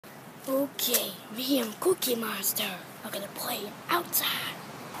Okay, me and Cookie Monster are gonna play outside.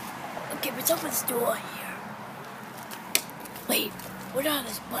 Okay, let's open this door here. Wait, what are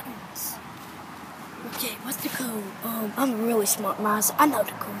those buttons? Okay, what's the code? I'm a really smart monster. I know what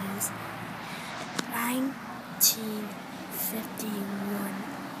the code is. 1951.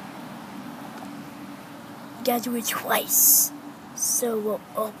 You gotta do it twice. So we'll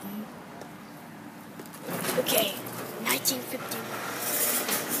open. Okay, 1951.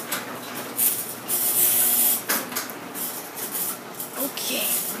 Okay,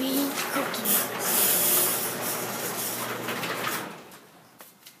 read Cookie Monster.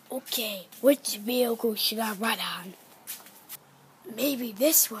 Okay, which vehicle should I ride on? Maybe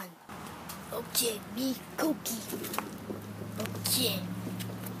this one. Okay, me Cookie. Okay.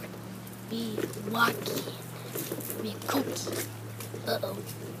 Me walking. Me Cookie. Uh-oh.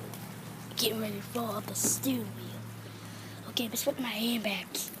 Getting ready to fall off the steering wheel. Okay, let's put my hand back.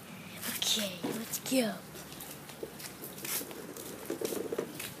 Okay, let's go.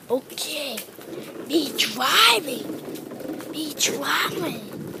 Okay, me driving.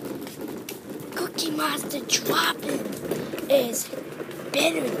 Cookie Monster dropping is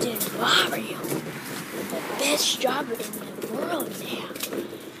better than Mario. The best driver in the world now.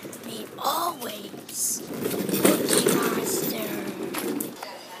 Me always. Cookie Monster.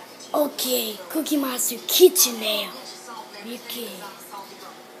 Okay, Cookie Monster kitchen now. Okay.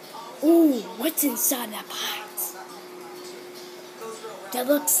 Ooh, what's inside that box? That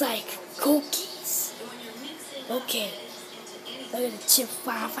looks like cookies. Okay. Look at the chip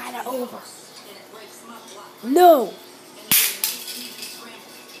firefighter over. No!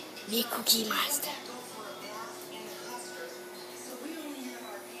 Me Cookie Monster.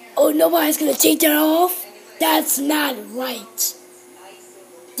 Oh, nobody's gonna take that off? That's not right.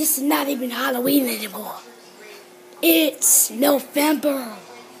 This is not even Halloween anymore. It's November.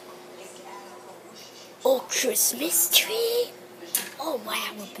 Oh, Christmas tree? Oh,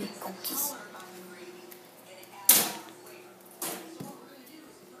 wow, with big cookies.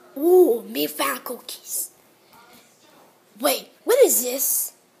 Ooh, me found cookies. Wait, what is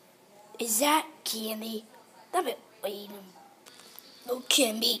this? Is that candy? Let me eat them.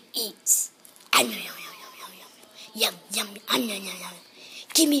 Okay, me eat. Yum, yum, yum, yum, yum, yum.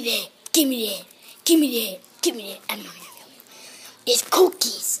 Give me that. It's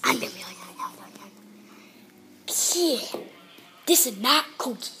cookies. Yeah, this is not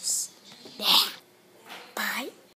cookies. Yeah. Bye.